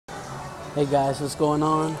Hey guys, what's going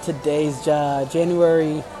on? Today's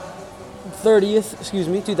January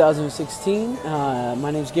 30th, 2016.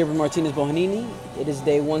 My name is Gabriel Martinez. It is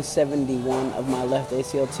day 171 of my left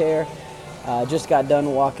ACL tear. Just got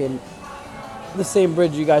done walking the same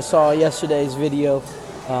bridge you guys saw yesterday's video.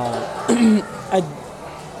 I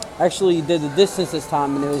actually did the distance this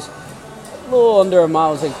time, and it was a little under a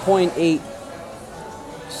mile. It was like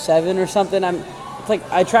 0.87 or something. It's like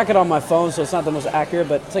I track it on my phone, so it's not the most accurate,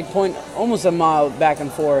 but it's like almost a mile back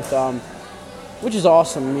and forth, which is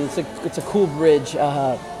awesome. I mean, it's a cool bridge,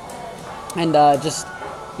 and just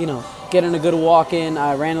getting a good walk in.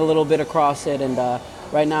 I ran a little bit across it, and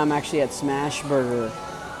right now I'm actually at Smash Burger,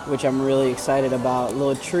 which I'm really excited about. A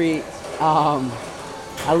little treat.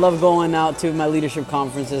 I love going out to my leadership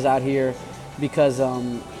conferences out here because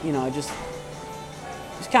just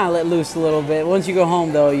kind of let loose a little bit. Once you go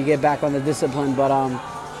home, though, you get back on the discipline. But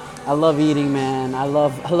I love eating, man. I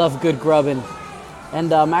love good grubbing.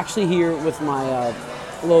 And I'm actually here with my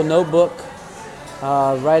little notebook,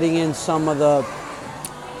 writing in some of the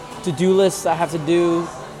to-do lists I have to do,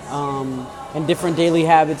 and different daily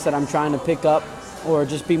habits that I'm trying to pick up or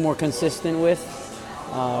just be more consistent with.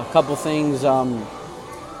 A couple things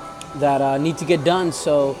that need to get done.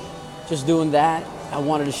 So just doing that. I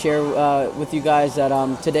wanted to share with you guys that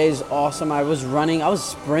today's awesome. I was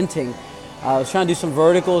sprinting. I was trying to do some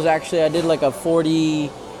verticals. Actually, I did like a 40,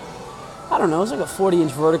 it was like a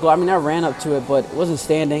 40-inch vertical. I mean, I ran up to it, but it wasn't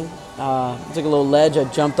standing. It's like a little ledge. I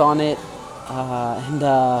jumped on it, and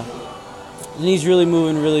the knee's really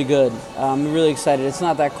moving really good. I'm really excited. It's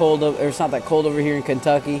not that cold over here in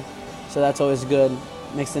Kentucky, so that's always good.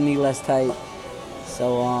 Makes the knee less tight.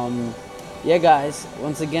 So, yeah, guys,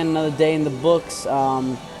 once again, another day in the books,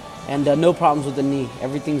 and no problems with the knee.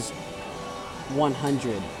 Everything's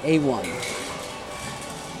 100, A1.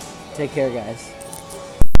 Take care, guys.